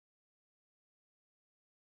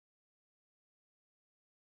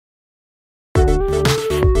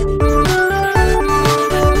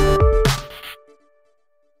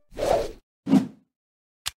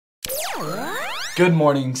Good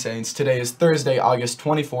morning, Saints. Today is Thursday, August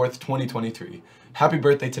 24th, 2023. Happy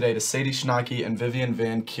birthday today to Sadie Schnacke and Vivian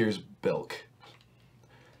Van Kiersbilk.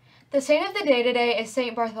 The saint of the day today is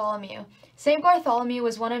Saint Bartholomew. Saint Bartholomew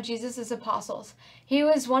was one of Jesus' apostles. He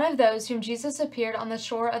was one of those whom Jesus appeared on the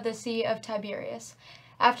shore of the Sea of Tiberias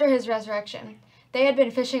after his resurrection. They had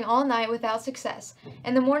been fishing all night without success.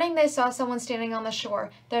 In the morning they saw someone standing on the shore,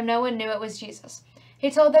 though no one knew it was Jesus. He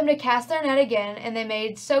told them to cast their net again, and they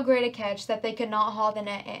made so great a catch that they could not haul the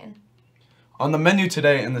net in. On the menu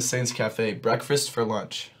today in the Saints Cafe, breakfast for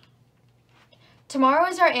lunch. Tomorrow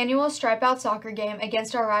is our annual Stripe-Out soccer game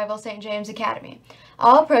against our rival St. James Academy.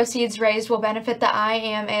 All proceeds raised will benefit the I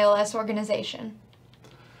Am ALS organization.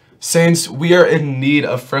 Saints, we are in need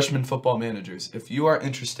of freshman football managers. If you are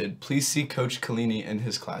interested, please see Coach Kalini in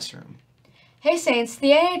his classroom. Hey Saints,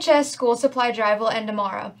 the AHS school supply drive will end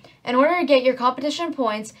tomorrow. In order to get your competition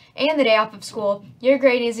points and the day off of school, your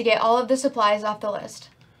grade needs to get all of the supplies off the list.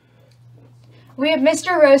 We have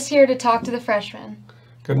Mr. Rose here to talk to the freshmen.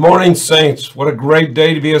 Good morning, Saints. What a great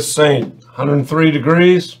day to be a Saint. 103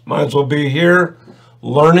 degrees. Might as well be here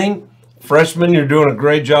learning. Freshmen, you're doing a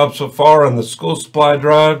great job so far on the school supply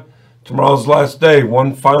drive. Tomorrow's the last day.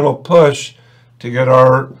 One final push to get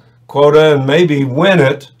our quota and maybe win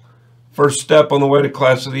it. First step on the way to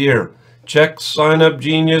Class of the Year. Check Sign Up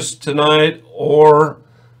Genius tonight or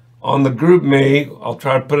on the GroupMe. I'll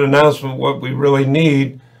try to put an announcement what we really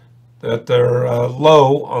need, that they're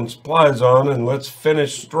low on supplies on, and let's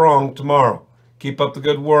finish strong tomorrow. Keep up the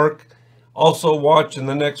good work. Also watch in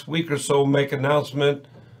the next week or so, make announcement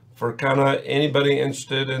for kind of anybody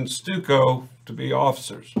interested in Stuco to be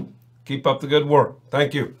officers. Keep up the good work.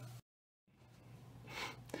 Thank you.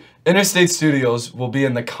 Interstate Studios will be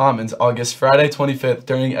in the Commons Friday 25th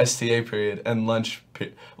during STA period and lunch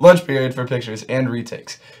period for pictures and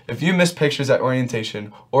retakes. If you missed pictures at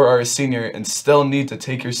orientation or are a senior and still need to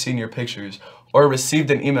take your senior pictures or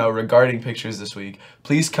received an email regarding pictures this week,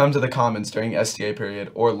 please come to the Commons during STA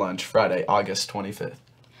period or lunch Friday, August 25th.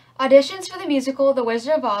 Auditions for the musical The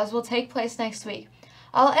Wizard of Oz will take place next week.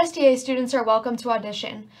 All STA students are welcome to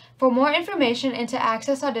audition. For more information and to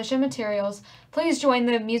access audition materials, please join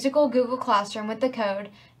the musical Google Classroom with the code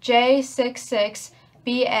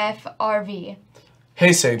J66BFRV.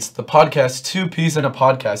 Hey Saints, the podcast 2 Peas in a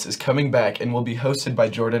Podcast is coming back and will be hosted by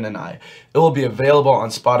Jordan and I. It will be available on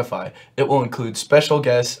Spotify. It will include special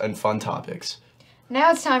guests and fun topics.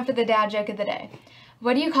 Now it's time for the dad joke of the day.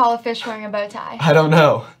 What do you call a fish wearing a bow tie? I don't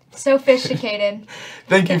know. Sophisticated.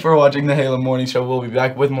 Thank you for watching the Halo Morning Show. We'll be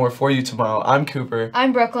back with more for you tomorrow. I'm Cooper.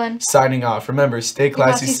 I'm Brooklyn. Signing off. Remember, stay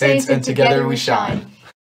classy, Saints, and together we shine.